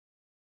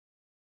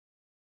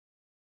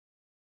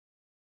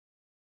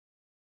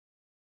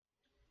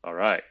All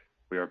right,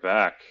 we are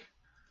back.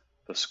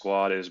 The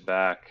squad is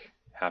back.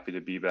 Happy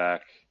to be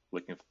back.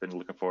 Been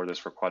looking forward to this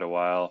for quite a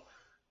while.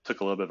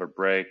 Took a little bit of a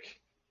break.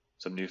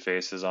 Some new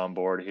faces on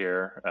board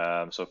here.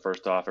 So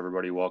first off,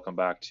 everybody, welcome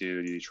back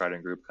to the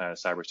Trident Group kind of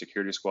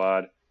cybersecurity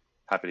squad.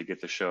 Happy to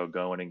get the show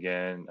going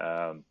again.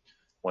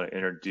 Want to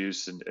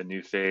introduce a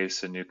new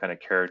face, a new kind of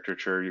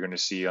caricature you're going to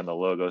see on the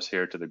logos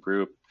here to the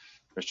group.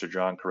 Mr.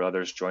 John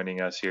Carruthers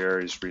joining us here.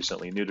 He's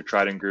recently new to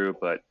Trident Group,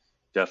 but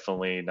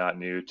definitely not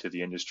new to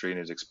the industry, and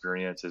his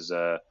experience is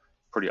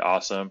pretty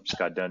awesome. Just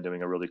got done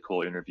doing a really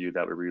cool interview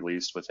that we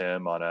released with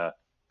him on a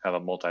kind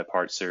of a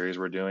multi-part series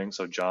we're doing.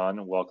 So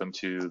John, welcome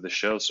to the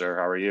show, sir.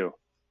 How are you?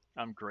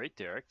 I'm great,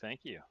 Derek.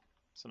 Thank you.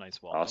 It's a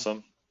nice welcome.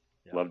 Awesome.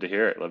 Yeah. Love to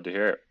hear it. Love to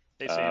hear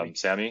Hey, it. Sammy.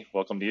 Sammy,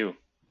 welcome to you.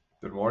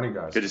 Good morning,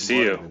 guys. Good to Good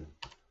see you. morning.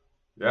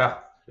 Yeah,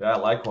 yeah,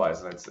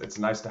 likewise. And it's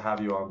nice to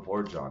have you on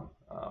board, John.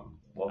 I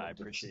Welcome to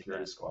the appreciate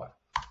security that. squad.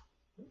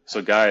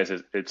 So guys,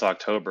 it's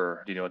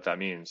October. Do you know what that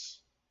means?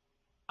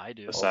 I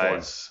do. Oh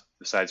boy.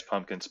 Besides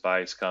pumpkin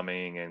spice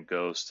coming and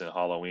ghost and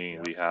Halloween,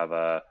 Yeah. we have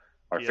our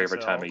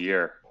favorite time PSL, of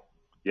year.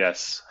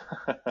 Yes,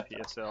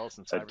 PSLs,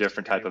 and a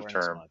different type Cybersecurity of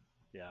Awareness term. Month.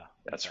 Yeah,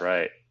 That's fantastic.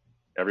 right.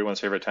 Everyone's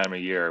favorite time of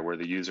year where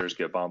the users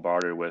get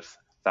bombarded with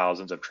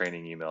thousands of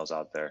training emails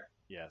out there.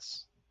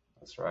 Yes.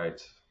 That's right.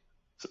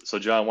 So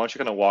John, why don't you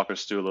kind of walk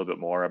us through a little bit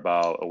more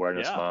about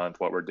Awareness Yeah, Month,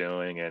 what we're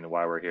doing, and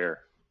why we're here?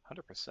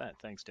 100%.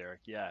 Thanks,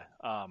 Derek. Yeah.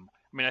 I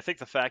mean, I think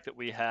the fact that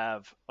we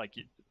have, like,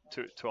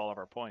 to all of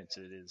our points,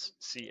 it is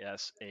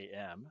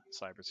CSAM,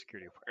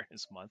 Cybersecurity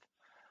Awareness Month.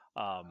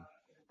 Um,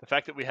 the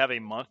fact that we have a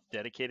month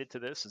dedicated to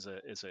this is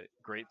a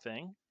great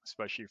thing,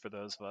 especially for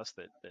those of us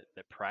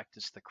that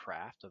practice the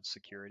craft of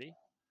security.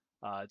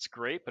 It's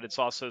great, but it's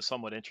also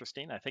somewhat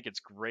interesting. I think it's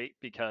great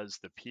because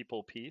the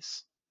people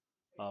piece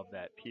of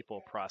that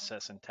people,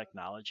 process, and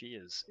technology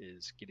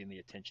is getting the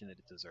attention that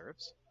it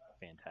deserves.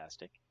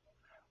 Fantastic.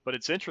 But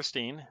it's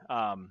interesting.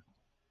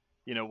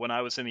 When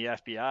I was in the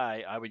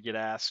FBI, I would get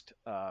asked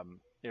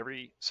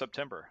every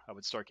September. I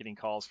would start getting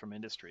calls from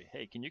industry.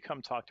 Hey, can you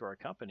come talk to our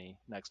company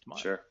next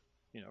month? Sure.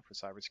 For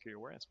Cybersecurity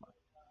Awareness Month.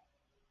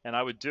 And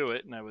I would do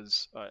it, and I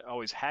was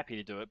always happy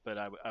to do it. But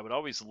I would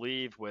always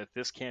leave with,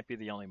 this can't be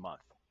the only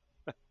month,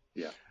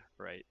 Yeah,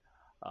 right?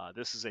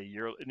 This is a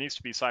year. It needs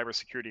to be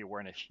Cybersecurity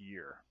Awareness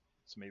Year.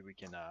 So maybe we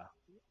can,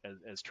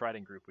 as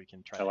Trident Group, we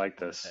can try I to like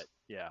implement this. that.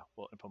 Yeah,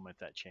 we'll implement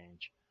that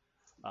change.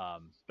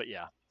 But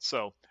yeah,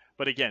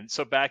 but again,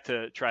 so back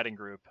to Trident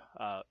Group.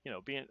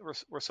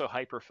 We're so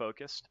hyper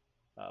focused.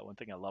 One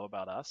thing I love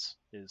about us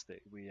is that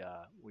we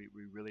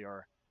really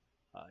are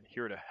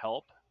here to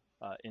help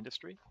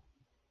industry,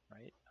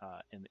 right?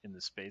 In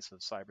the space of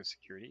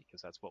cybersecurity,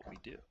 because that's what we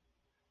do.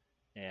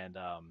 And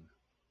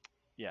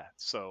yeah,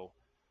 so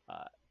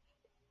uh,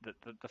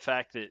 the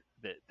fact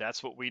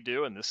that's what we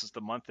do, and this is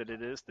the month that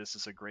it is. This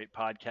is a great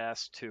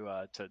podcast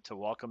to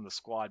welcome the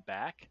squad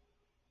back,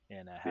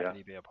 and Yeah, happy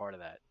to be a part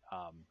of that.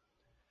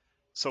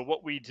 So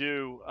what we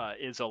do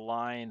is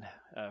align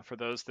for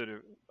those that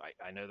are.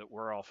 I know that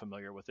we're all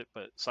familiar with it,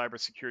 but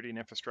Cybersecurity and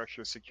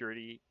Infrastructure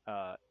Security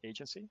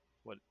Agency.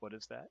 What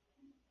is that?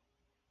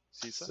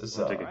 CISA. This is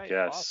we'll All take a right.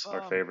 guess. Our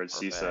Awesome. favorite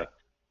CISA. Perfect.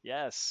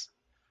 Yes.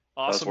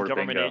 Awesome Buzzword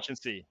government bingo.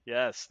 agency.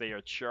 Yes, they are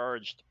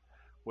charged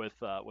with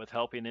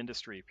helping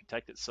industry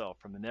protect itself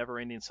from the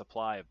never-ending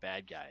supply of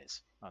bad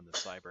guys on the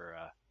cyber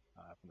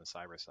from the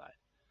cyber side.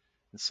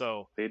 And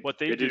so They what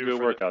they they do do good for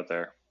the work out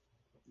there.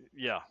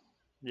 yeah,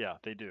 yeah,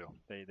 they do.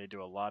 They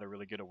do a lot of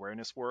really good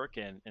awareness work,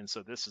 and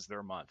so this is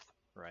their month,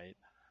 right?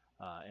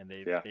 And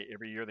Yeah,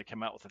 every year they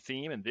come out with a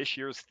theme, and this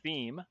year's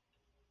theme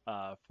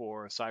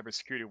for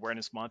Cybersecurity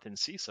Awareness Month in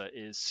CISA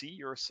is "See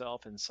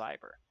Yourself in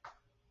Cyber,"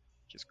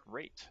 which is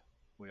great.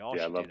 We all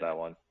yeah, I should do love that that.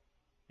 one.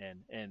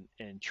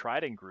 And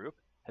Trident Group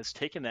has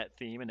taken that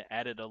theme and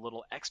added a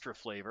little extra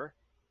flavor,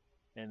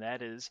 and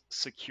that is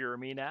 "Secure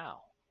Me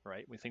Now."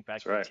 Right? We think back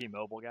That's to the right.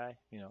 T-Mobile guy.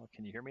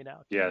 Can you hear me now?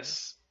 Can you hear me?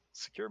 Yes,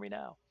 Secure me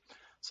now.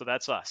 So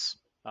that's us.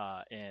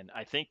 And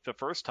I think the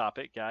first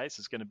topic, guys,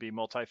 is going to be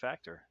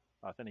multi-factor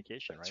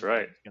authentication, that's right?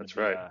 right. That's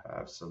going to That's be right.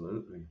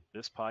 absolutely.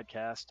 this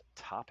podcast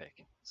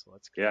topic. So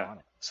let's get Yeah, on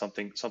it.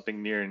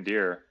 something near and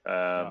dear.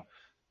 Yeah.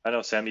 I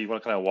know, Sammy, you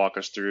want to kind of walk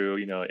us through,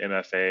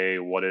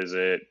 MFA, what is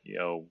it?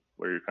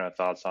 What are your kind of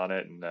thoughts on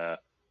it, and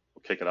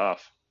we'll kick it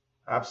off.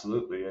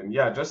 Absolutely. And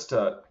yeah, just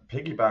to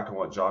piggyback on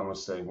what John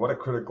was saying, what a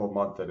critical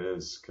month it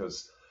is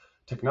because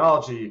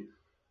technology,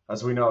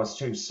 as we know, has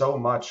changed so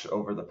much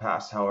over the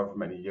past however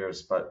many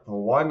years. But the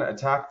one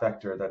attack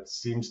vector that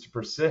seems to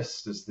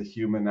persist is the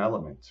human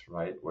element,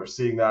 right? We're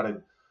seeing that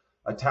in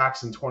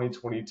attacks in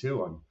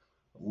 2022 on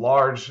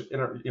large,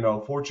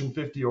 Fortune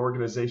 50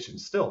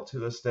 organizations still to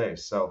this day.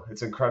 So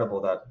it's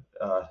incredible that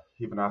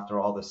even after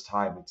all this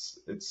time,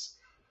 it's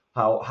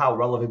how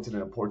relevant and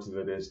important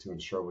it is to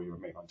ensure we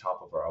remain on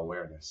top of our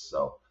awareness.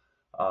 So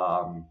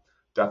um,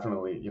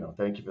 definitely,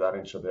 thank you for that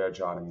intro there,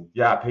 John. And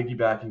yeah,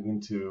 piggybacking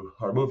into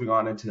or moving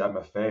on into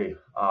MFA,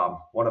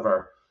 one of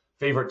our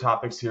favorite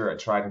topics here at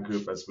Trident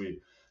Group as we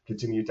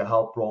continue to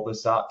help roll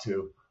this out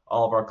to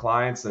all of our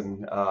clients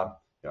and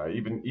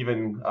even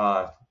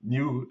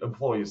new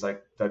employees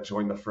like that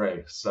join the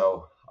fray.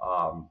 So,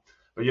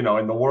 but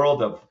in the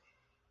world of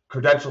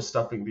credential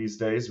stuffing these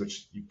days,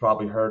 which you've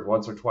probably heard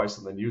once or twice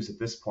on the news at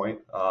this point,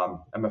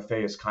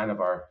 MFA is kind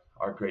of our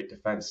great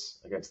defense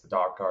against the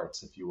dark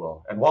arts, if you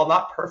will. And while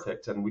not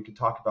perfect, and we could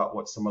talk about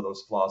what some of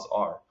those flaws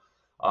are,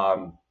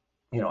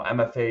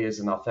 MFA is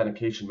an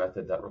authentication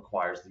method that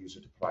requires the user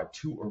to provide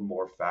 2 or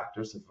more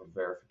factors of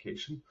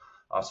verification.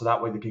 So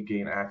that way they could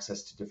gain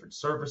access to different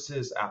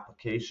services,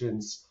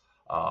 applications,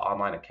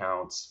 online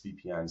accounts,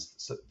 VPNs,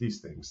 so these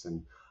things.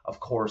 And of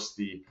course,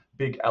 the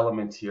big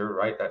element here,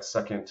 right? That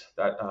second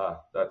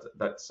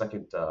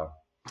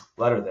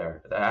letter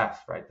there, the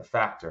F, right? The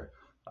factor.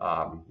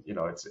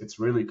 It's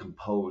really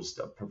composed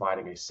of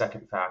providing a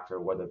second factor,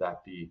 whether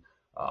that be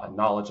a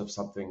knowledge of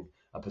something,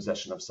 a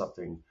possession of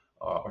something,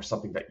 or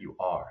something that you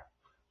are.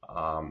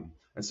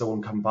 And so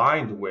when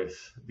combined with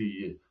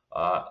the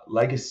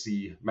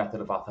legacy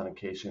method of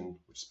authentication,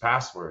 which is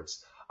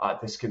passwords,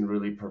 this can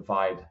really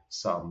provide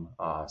some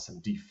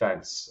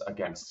defense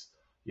against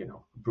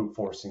brute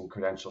forcing,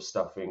 credential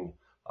stuffing,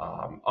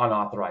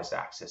 unauthorized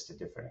access to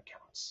different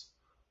accounts.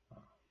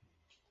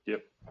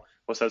 Yep.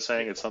 What's that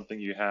saying? It's something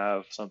you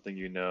have, something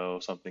you know,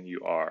 something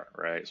you are,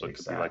 right? So it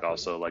could be like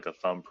also like a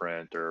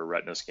thumbprint or a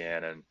retina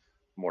scan and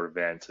more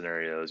advanced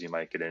scenarios you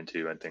might get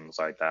into and things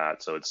like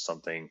that. So it's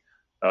something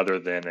other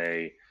than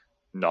a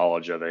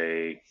knowledge of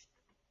a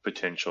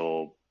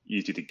potential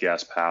easy to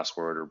guess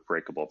password or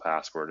breakable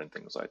password and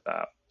things like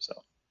that. So.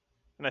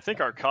 And I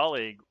think our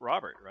colleague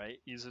Robert, right,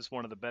 uses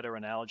one of the better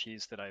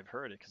analogies that I've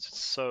heard, because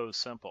it's so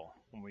simple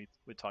when we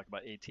talk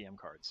about ATM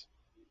cards,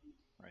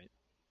 right?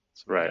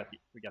 So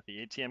we got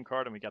the ATM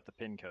card and we got the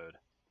PIN code.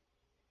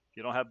 If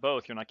you don't have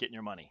both, you're not getting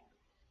your money.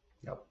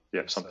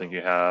 Yep, something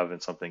you have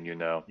and something you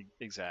know.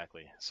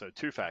 Exactly. So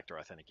 2-factor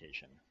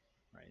authentication,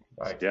 right?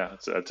 Right. Yeah,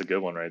 that's a good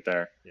one right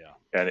there. Yeah.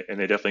 And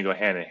they definitely go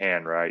hand in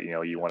hand, right?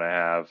 You want to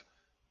have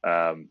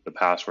the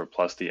password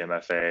plus the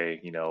MFA,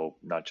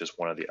 not just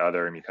one or the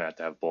other, and you kind of have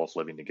to have both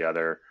living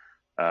together.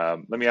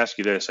 Let me ask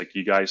you this: like, do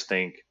you guys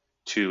think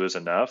 2 is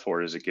enough,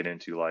 or does it get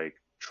into like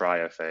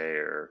tri-FA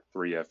or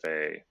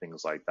 3FA,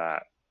 things like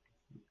that?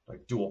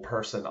 Like dual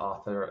person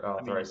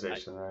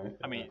authorization, right?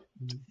 I mean,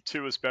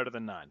 2 is better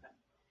than none.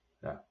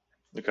 Yeah.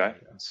 Okay. Right?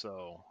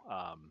 So,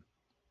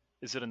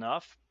 is it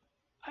enough?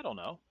 I don't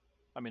know.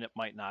 I mean, it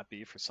might not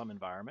be for some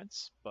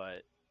environments,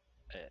 but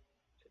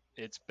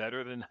it's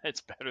better than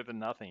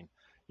nothing.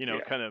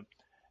 Kind of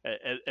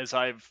as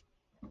I've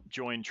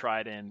joined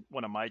Trident,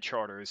 one of my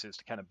charters is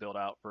to kind of build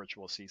out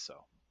virtual CISO,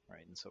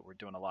 right? And so we're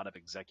doing a lot of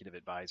executive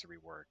advisory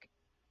work,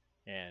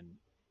 and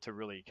to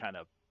really kind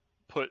of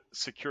put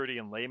security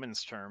in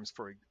layman's terms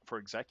for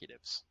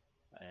executives.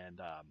 And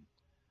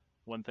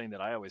one thing that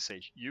I always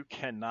say, you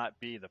cannot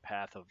be the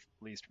path of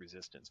least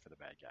resistance for the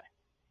bad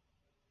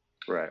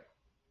guy. Right.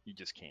 You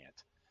just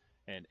can't.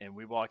 And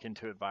we walk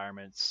into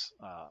environments,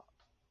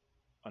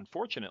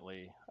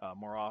 unfortunately,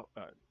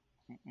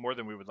 more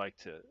than we would like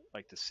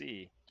to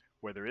see,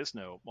 where there is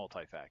no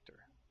multi-factor.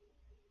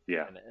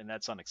 Yeah. And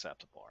that's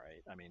unacceptable,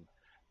 right? I mean,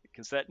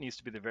 because that needs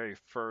to be the very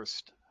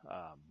first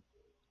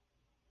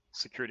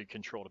security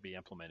control to be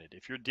implemented.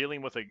 If you're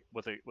dealing with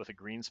a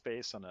green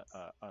space on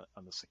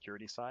the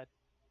security side,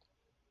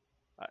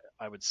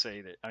 I would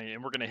say that,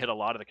 and we're going to hit a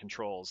lot of the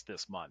controls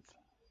this month,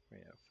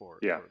 for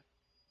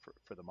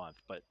the month,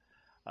 but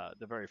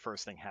the very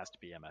first thing has to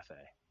be MFA.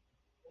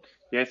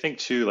 Yeah, I think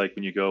too, like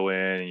when you go in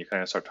and you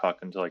kind of start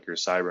talking to like your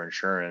cyber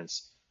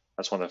insurance,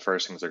 that's one of the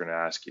first things they're going to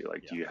ask you.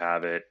 Like, do you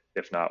have it?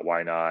 If not,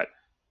 why not?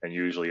 And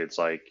usually it's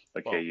like,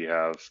 okay, you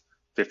have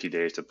 50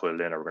 days to put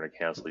it in, or we're going to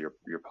cancel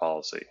your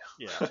policy.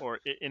 Yeah,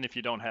 and if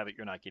you don't have it,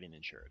 you're not getting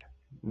insured.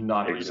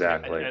 Not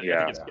exactly. I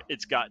think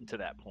it's gotten to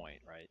that point,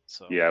 right?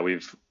 So yeah,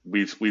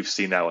 we've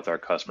seen that with our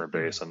customer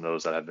base and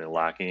those that have been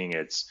lacking.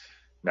 It's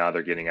now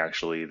they're getting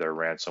actually their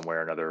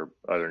ransomware and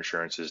other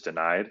insurances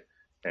denied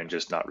and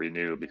just not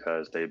renew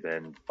because they've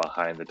been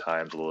behind the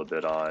times a little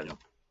bit on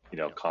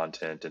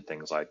content and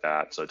things like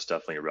that. So it's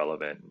definitely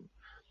relevant.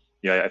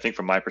 I think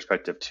from my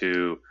perspective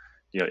too,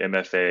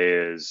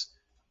 MFA is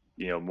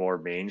more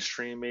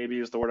mainstream, maybe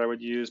is the word I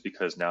would use,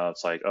 because now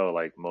it's like,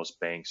 like most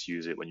banks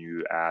use it when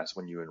you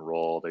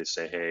enroll, they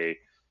say, hey,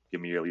 give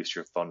me at least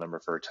your phone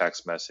number for a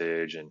text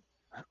message. And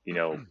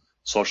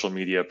social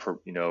media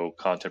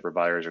content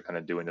providers are kind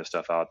of doing this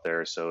stuff out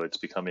there, so it's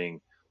becoming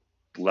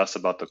less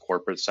about the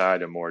corporate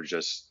side and more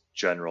just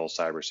general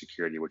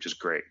cybersecurity, which is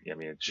great. I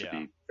mean, it should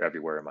be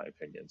everywhere in my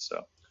opinion.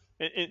 So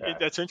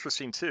that's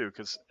interesting too,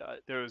 because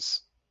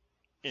there's,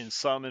 in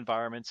some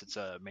environments it's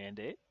a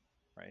mandate,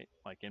 right?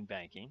 Like in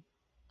banking.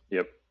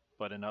 Yep.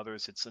 But in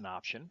others it's an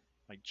option,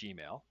 like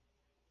Gmail.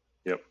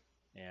 Yep.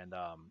 And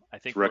I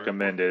think it's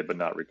recommended but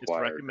not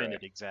required. It's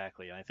recommended, right?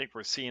 Exactly. And I think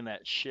we're seeing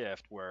that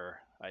shift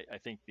where I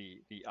think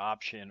the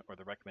option or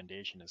the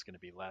recommendation is going to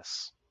be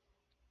less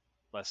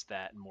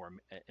that and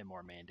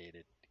more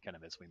mandated kind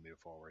of as we move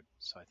forward.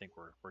 So I think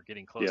we're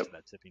getting close to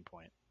that tipping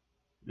point.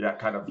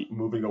 kind of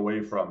moving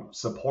away from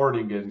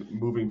supporting and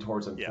moving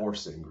towards Yeah.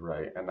 enforcing,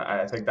 right? And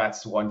I think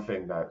that's one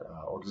thing that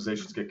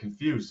organizations get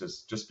confused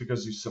is just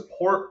because you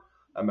support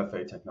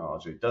MFA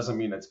technology doesn't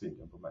mean it's being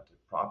implemented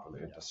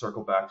properly. And to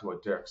circle back to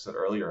what Derek said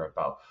earlier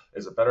about,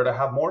 is it better to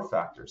have more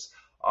factors?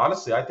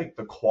 Honestly, I think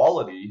the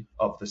quality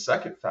of the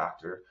second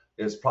factor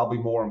is probably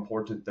more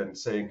important than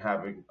saying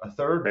having a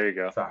third There you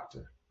go.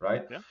 factor,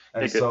 right? Yeah.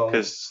 And so,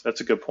 Because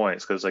that's a good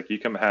point. Because like you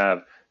can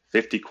have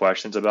 50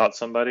 questions about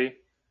somebody,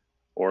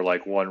 or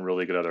like one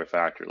really good other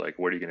factor. Like,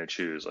 what are you going to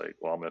choose? Like,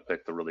 well, I'm going to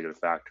pick the really good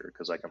factor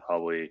because I can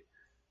probably,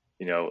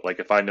 like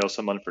if I know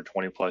someone for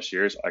 20 plus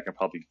years, I can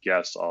probably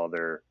guess all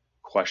their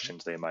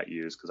questions they might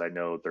use because I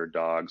know their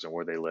dogs and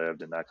where they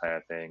lived and that kind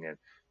of thing. And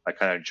I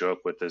kind of joke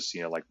with this,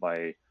 like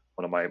one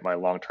of my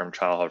long-term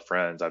childhood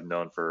friends I've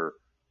known for,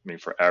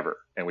 forever.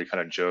 And we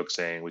kind of joke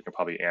saying we can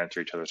probably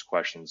answer each other's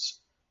questions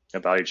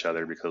about each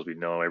other because we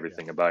know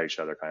everything about each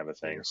other kind of a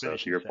thing. You're So to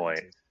finishing your point,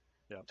 sentences.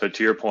 Yeah. so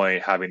to your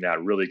point, having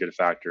that really good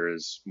factor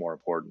is more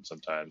important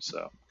sometimes.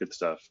 So good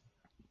stuff.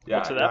 yeah.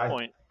 Well, to that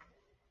point,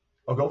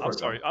 Oh, go for I'm it.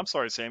 sorry. I'm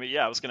sorry, Sammy.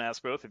 Yeah, I was going to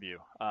ask both of you.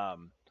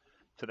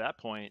 To that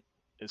point,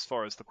 as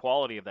far as the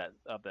quality of that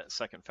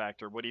second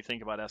factor, what do you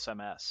think about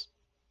SMS?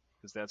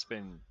 Because that's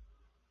been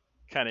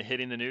kind of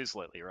hitting the news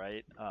lately,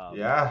 right?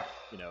 Yeah.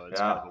 It's Yeah.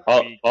 kind of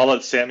a weak. I'll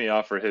let Sammy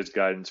offer his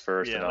guidance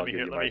first, Yeah, and I'll give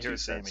you my 2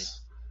 Sammy.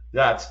 cents.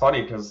 Yeah, it's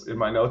funny because in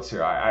my notes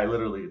here, I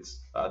literally, it's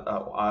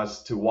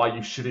as to why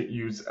you shouldn't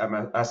use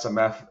SMS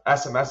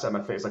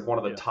MFAs, like one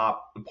of the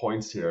top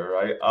points here,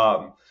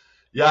 right?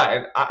 Yeah,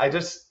 and I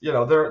just,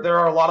 there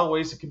are a lot of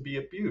ways it can be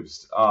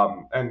abused.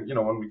 And,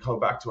 when we go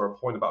back to our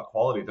point about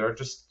quality, there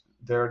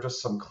are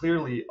just some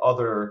clearly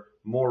other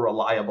more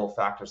reliable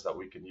factors that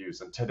we can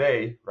use. And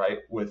today, right,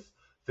 with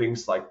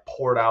things like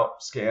port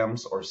out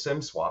scams or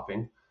SIM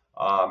swapping,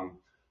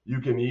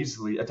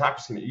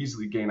 attackers can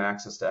easily gain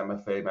access to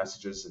MFA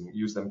messages and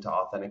use them to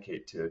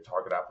authenticate to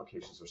target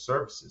applications or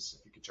services.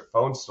 If you get your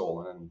phone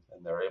stolen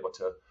and they're able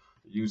to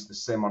use the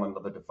SIM on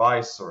another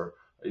device, or are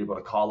able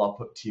to call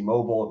up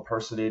T-Mobile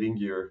impersonating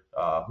you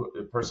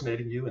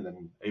and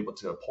then able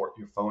to port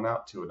your phone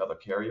out to another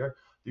carrier.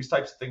 These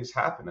types of things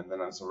happen. And then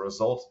as a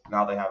result,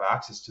 now they have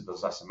access to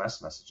those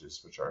SMS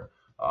messages, which are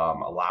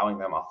allowing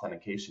them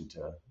authentication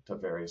to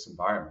various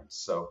environments.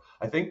 So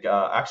I think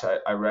actually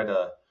I read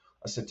a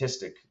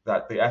statistic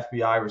that the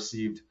FBI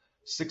received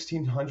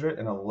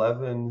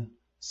 1,611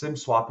 SIM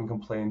swapping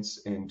complaints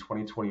in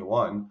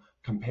 2021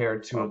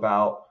 compared to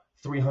about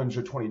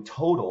 320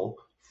 total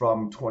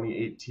from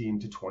 2018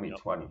 to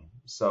 2020.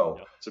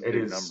 So it's a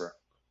big number.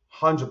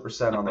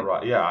 100% number. on the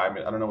right. Yeah, I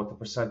don't know what the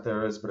percent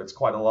there is, but it's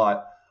quite a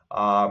lot.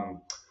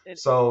 And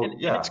it's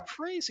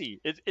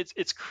crazy.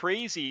 It's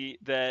crazy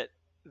that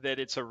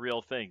it's a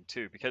real thing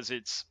too, because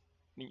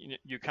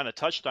you kind of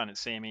touched on it,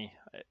 Sammy,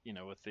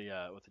 with the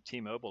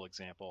T-Mobile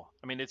example.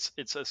 I mean,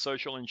 it's a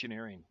social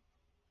engineering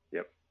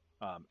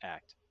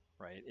act,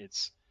 right?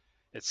 It's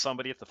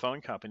somebody at the phone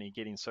company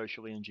getting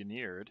socially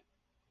engineered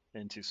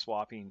into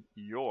swapping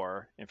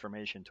your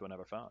information to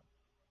another phone.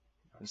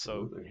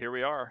 Absolutely. And so here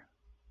we are,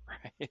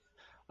 right?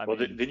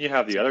 Then you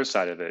have the other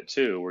side of it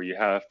too, where you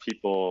have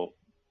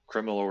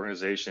criminal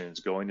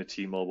organizations going to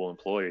T-Mobile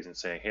employees and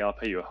saying, "Hey, I'll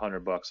pay you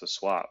 $100 a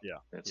swap." Yeah,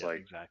 and it's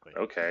exactly.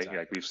 Okay, exactly.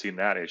 Like we've seen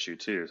that issue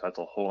too. So that's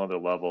a whole other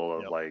level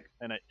of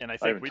And I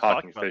think we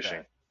talked about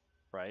that,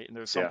 right? And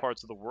there's some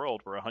parts of the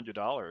world where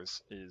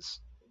 $100 is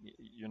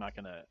you're not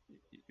gonna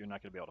be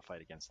able to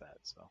fight against that.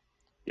 So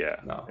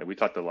and we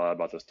talked a lot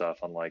about the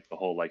stuff on like the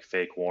whole like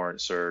fake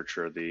warrant search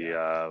or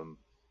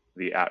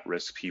the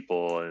at-risk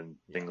people and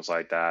things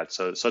like that.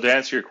 So to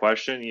answer your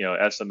question,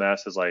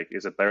 SMS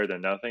is it better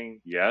than nothing?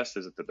 Yes.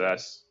 Is it the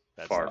best?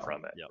 Far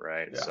from it,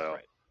 right? Yeah. So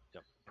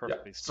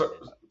perfectly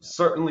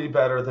certainly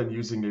better than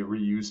using a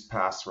reused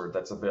password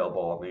that's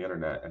available on the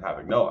internet and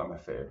having no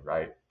MFA,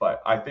 right?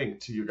 But I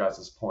think to you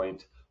guys'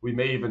 point, we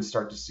may even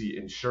start to see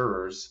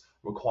insurers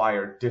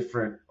require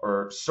different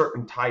or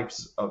certain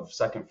types of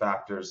second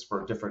factors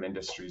for different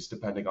industries,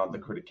 depending on the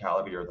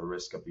criticality or the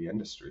risk of the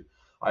industry.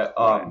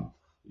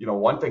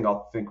 One thing I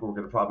think we're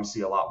going to probably see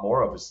a lot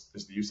more of is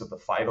the use of the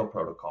FIDO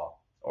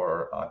protocol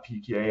or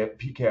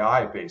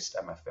PKI-based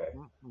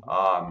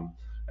MFA,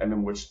 and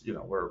in which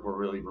we're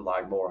really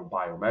relying more on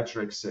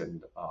biometrics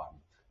and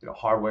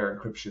hardware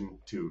encryption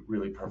to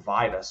really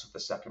provide us with the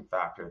second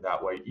factor.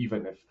 That way,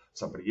 even if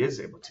somebody is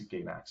able to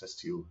gain access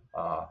to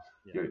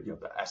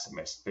the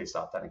SMS-based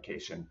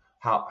authentication,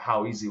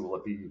 how easy will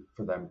it be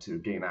for them to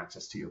gain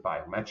access to your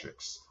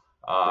biometrics?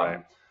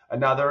 And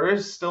now there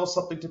is still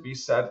something to be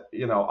said.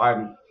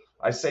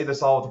 I say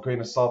this all with a grain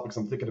of salt because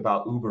I'm thinking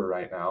about Uber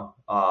right now,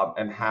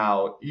 and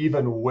how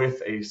even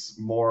with a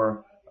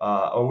stronger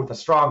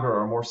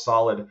or more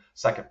solid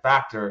second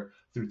factor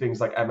through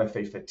things like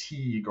MFA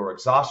fatigue or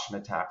exhaustion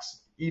attacks,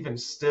 even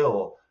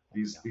still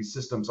these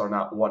systems are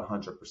not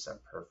 100%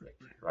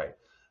 perfect, right?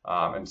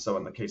 And so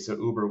in the case of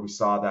Uber, we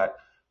saw that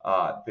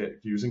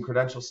using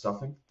credential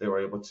stuffing, they were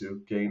able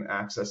to gain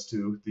access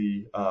to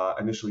the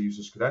initial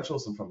user's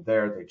credentials, and from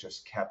there they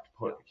just kept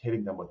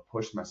hitting them with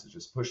push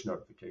messages, push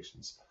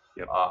notifications,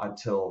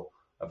 until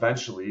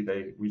eventually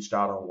they reached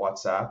out on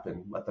WhatsApp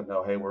and let them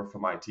know, hey, we're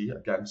from IT,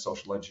 again,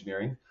 social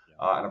engineering,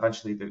 and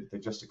eventually they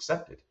just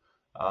accepted.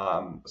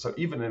 So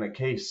even in a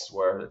case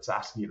where it's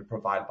asking you to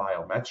provide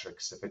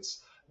biometrics, if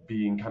it's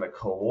being kind of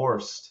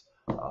coerced,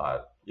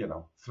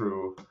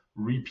 through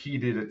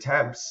repeated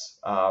attempts,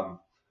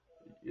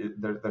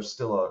 there's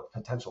still a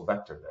potential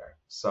vector there.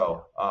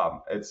 So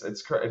it's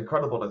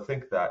incredible to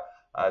think that,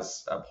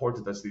 as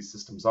important as these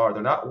systems are,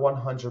 they're not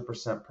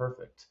 100%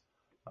 perfect.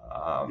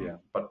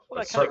 But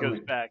that kind of goes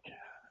back.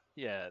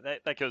 Yeah,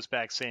 that goes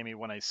back, Sammy,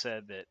 when I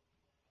said that,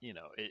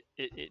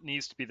 it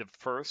needs to be the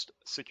first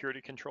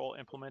security control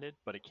implemented,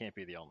 but it can't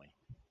be the only.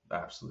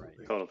 Absolutely.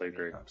 Right? Totally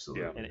agree.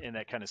 Absolutely. And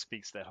that kind of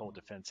speaks to that whole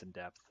defense in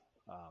depth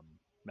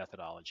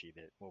methodology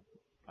that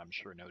I'm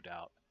sure, no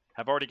doubt,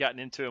 have already gotten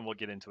into and we'll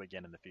get into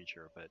again in the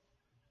future. But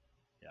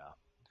yeah.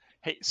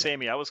 Hey,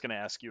 Sammy, I was going to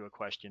ask you a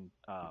question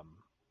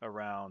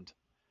around,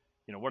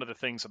 one of the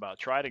things about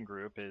Trident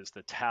Group is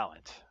the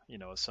talent,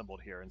 assembled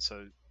here. And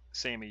so,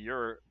 Sammy,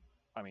 you're,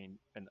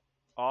 an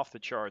off the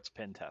charts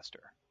pen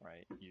tester,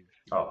 right?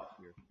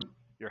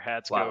 Your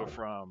hats go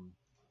from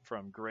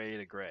gray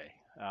to gray,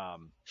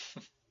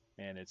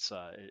 and it's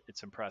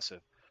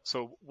impressive.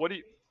 So,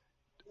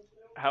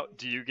 how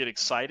do you get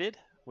excited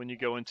when you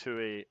go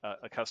into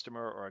a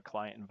customer or a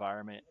client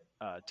environment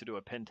to do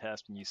a pen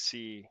test and you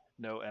see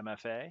no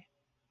MFA,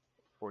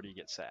 or do you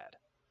get sad?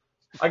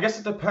 I guess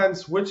it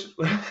depends which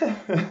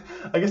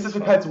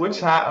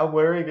hat I'm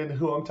wearing and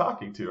who I'm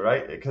talking to,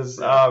 right? Because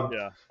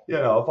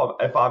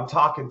if I'm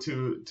talking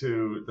to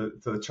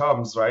the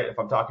chums, right? If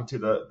I'm talking to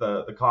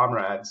the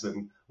comrades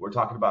and we're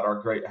talking about our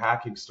great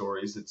hacking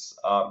stories, it's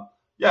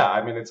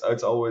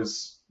it's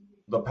always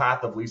the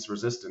path of least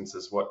resistance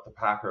is what the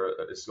packer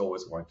is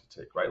always going to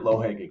take, right? Low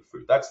hanging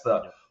fruit. That's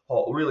the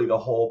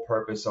whole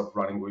purpose of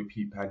running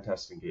repeat pen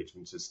test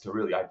engagements, is to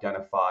really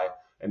identify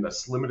in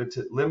this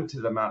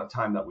limited amount of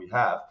time that we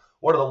have,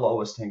 what are the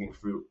lowest hanging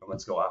fruit, and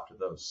let's go after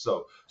those.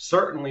 So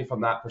certainly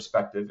from that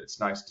perspective, it's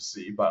nice to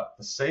see. But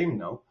the same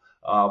note,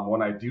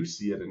 when I do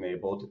see it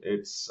enabled,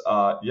 it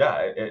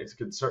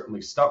could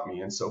certainly stump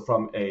me. And so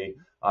from a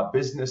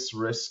business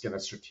risk and a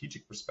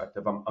strategic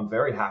perspective, I'm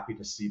very happy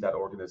to see that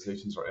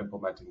organizations are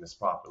implementing this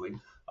properly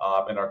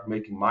and are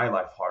making my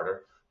life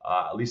harder,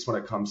 at least when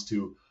it comes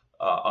to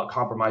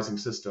compromising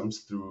systems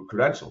through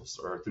credentials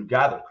or through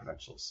gathered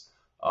credentials.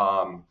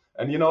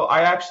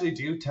 I actually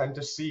do tend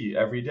to see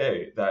every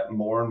day that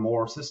more and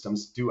more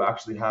systems do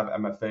actually have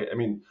MFA.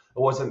 It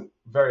wasn't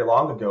very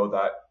long ago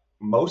that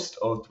most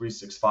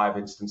O365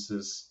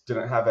 instances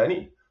didn't have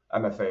any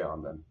MFA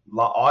on them.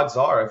 Odds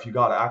are, if you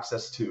got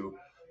access to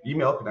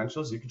email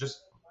credentials, you could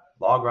just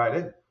log right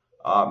in.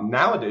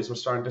 Nowadays, we're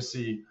starting to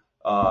see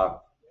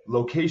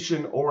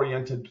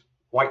location-oriented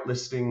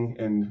whitelisting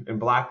and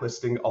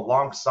blacklisting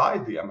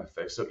alongside the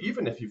MFA. So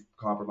even if you've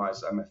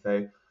compromised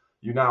MFA,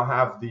 you now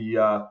have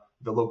the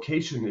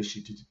location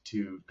issue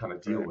to kind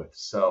of deal with.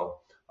 So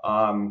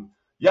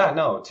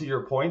to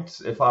your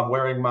point, if I'm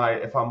wearing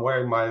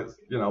my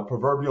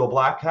proverbial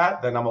black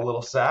hat, then I'm a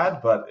little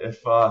sad. But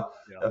if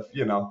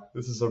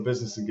this is a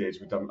business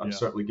engagement, I'm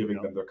certainly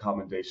giving them their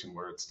commendation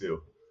where it's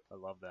due. I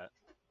love that.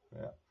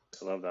 Yeah,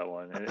 I love that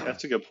one. And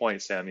that's a good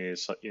point, Sammy.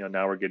 Is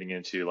now we're getting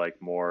into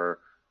like more,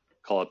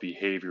 call it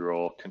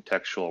behavioral,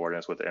 contextual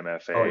awareness with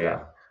MFA. Oh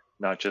yeah.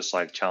 Not just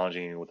like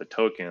challenging with a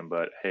token,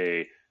 but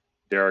hey,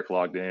 Derek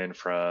logged in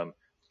from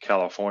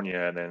California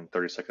and then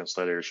 30 seconds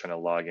later he's trying to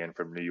log in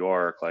from New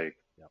York. Like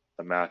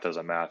the math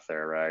doesn't math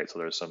there, right? So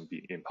there's some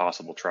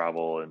impossible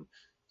travel and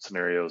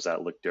scenarios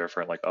that look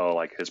different.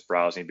 Like his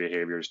browsing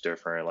behavior is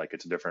different. Like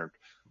it's a different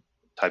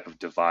type of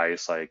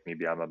device. Like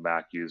maybe I'm a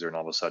Mac user and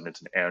all of a sudden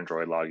it's an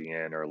Android logging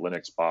in or a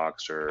Linux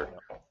box or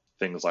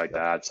things like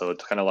that. So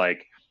it's kind of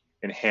like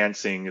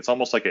enhancing. It's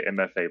almost like an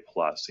MFA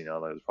plus.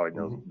 There's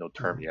probably no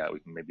term yet. We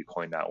can maybe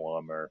coin that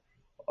one, or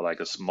like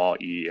a small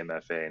E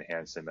MFA,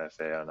 enhanced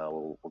MFA. I don't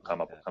know. We'll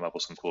come up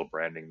with some cool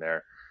branding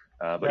there.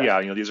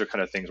 These are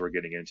kind of things we're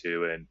getting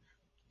into. And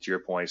to your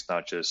point, it's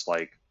not just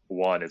like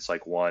one. It's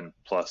like one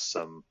plus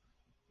some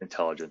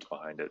intelligence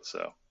behind it.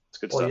 So it's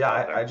good stuff.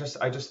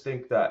 I just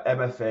think that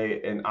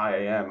MFA and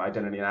IAM,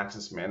 Identity and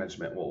Access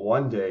Management, will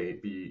one day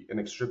be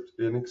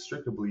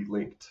inextricably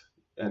linked.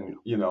 And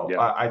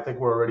I think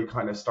we're already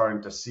kind of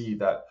starting to see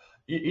that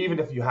even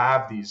if you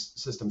have these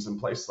systems in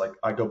place, like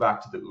I go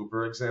back to the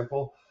Uber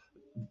example,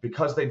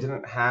 because they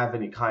didn't have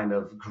any kind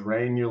of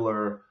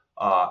granular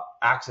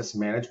access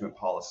management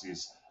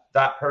policies,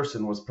 that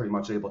person was pretty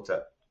much able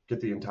to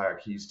get the entire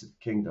keys to the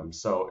kingdom.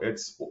 So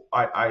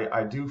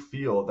I do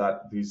feel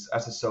that these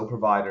SSO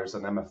providers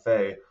and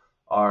MFA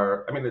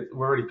are,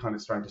 we're already kind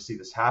of starting to see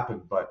this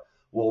happen, but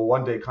will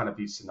one day kind of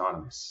be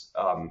synonymous.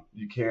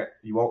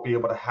 You won't be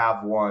able to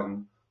have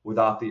one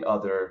without the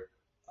other,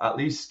 at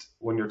least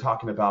when you're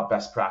talking about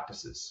best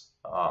practices.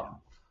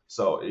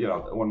 So,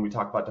 when we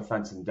talk about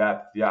defense in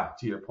depth,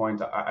 to your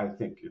point, I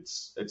think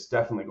it's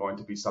definitely going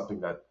to be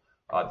something that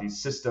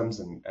these systems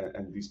and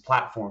these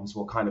platforms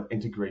will kind of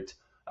integrate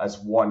as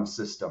one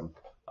system.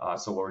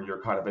 So where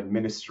you're kind of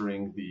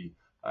administering the,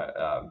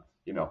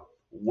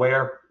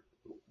 where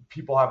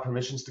people have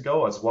permissions to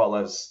go, as well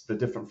as the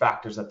different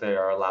factors that they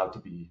are allowed to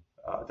be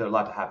they're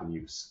allowed to have in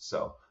use.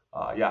 So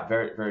yeah,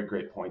 very, very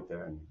great point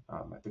there, and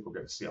I think we're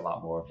going to see a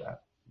lot more of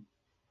that.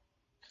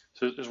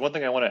 So there's one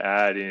thing I want to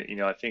add.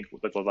 I think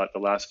the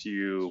last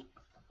few,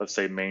 let's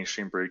say,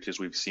 mainstream breaches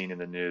we've seen in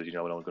the news. We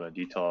don't go into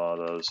detail on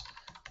all those,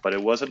 but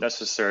it wasn't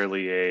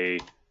necessarily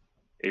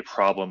a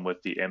problem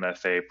with the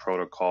MFA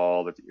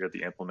protocol, or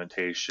the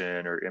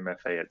implementation, or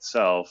MFA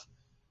itself.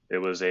 It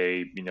was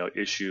a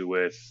issue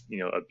with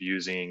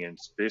abusing and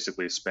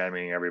basically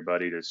spamming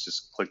everybody to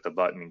just click the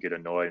button and get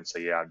annoyed and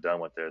say, yeah, I'm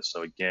done with this.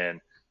 So again,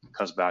 it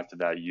comes back to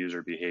that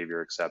user behavior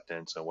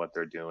acceptance and what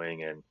they're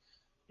doing, and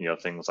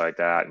things like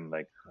that. And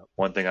like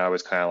one thing I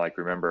always kind of like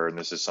remember, and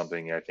this is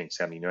something I think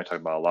Sam, I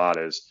talk about a lot,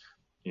 is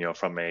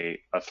from a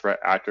threat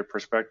actor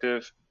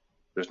perspective,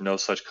 there's no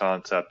such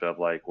concept of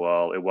like,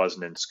 well, it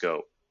wasn't in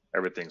scope,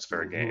 everything's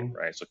fair game,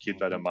 right? So keep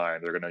that in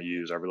mind. They're going to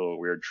use every little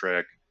weird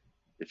trick.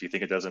 If you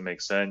think it doesn't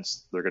make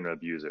sense, they're going to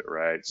abuse it,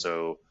 right?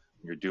 So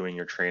you're doing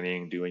your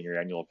training, doing your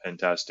annual pen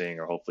testing,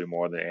 or hopefully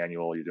more than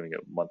annual, you're doing it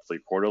monthly,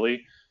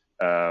 quarterly.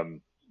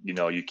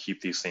 You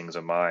keep these things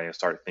in mind and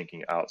start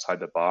thinking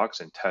outside the box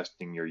and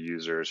testing your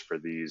users for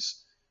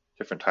these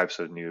different types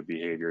of new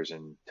behaviors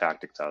and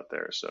tactics out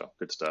there. So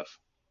good stuff.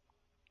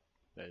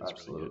 That is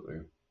Absolutely.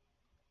 Really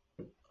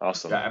good.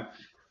 Awesome. Yeah,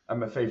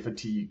 MFA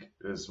fatigue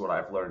is what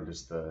I've learned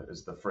is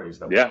the phrase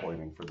that we're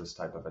coining for this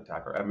type of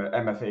attack, or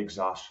MFA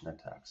exhaustion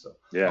attack. So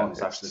yeah,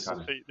 it's actually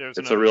kind of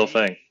it's a real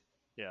thing.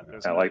 Yeah,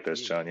 I like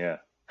this, John. Yeah.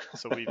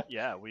 So we've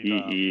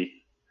EMFA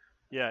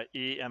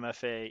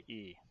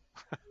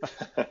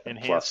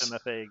enhanced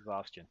MFA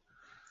exhaustion.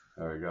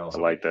 There we go. I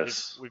like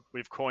this.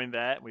 We've coined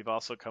that. We've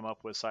also come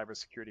up with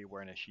cybersecurity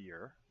awareness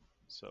year.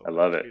 So I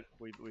love it.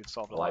 We've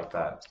solved a lot of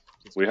that.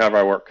 We have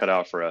our work cut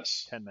out for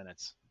us. 10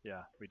 minutes.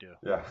 Yeah, we do.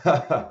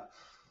 Yeah.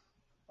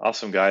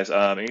 Awesome, guys.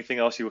 Anything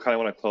else you kind of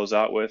want to close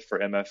out with for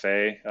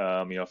MFA?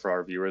 For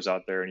our viewers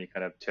out there, any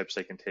kind of tips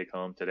they can take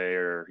home today,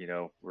 or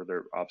were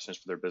there options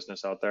for their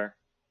business out there?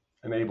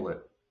 Enable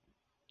it.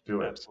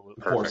 Do it.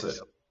 Absolutely. Force it.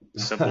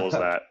 Simple as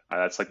that.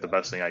 That's like the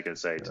best thing I can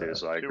say too.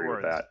 So I agree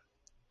with that.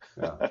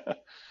 Yeah.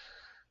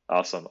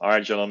 Awesome. All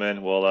right,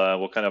 gentlemen.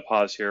 We'll kind of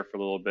pause here for a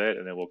little bit,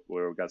 and then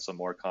we've got some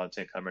more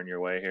content coming your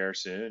way here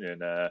soon,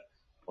 and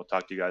we'll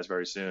talk to you guys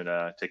very soon.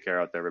 Take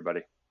care out there,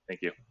 everybody.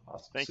 Thank you.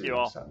 Awesome. Thank See you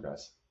all. Next time,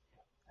 guys.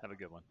 Have a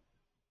good one.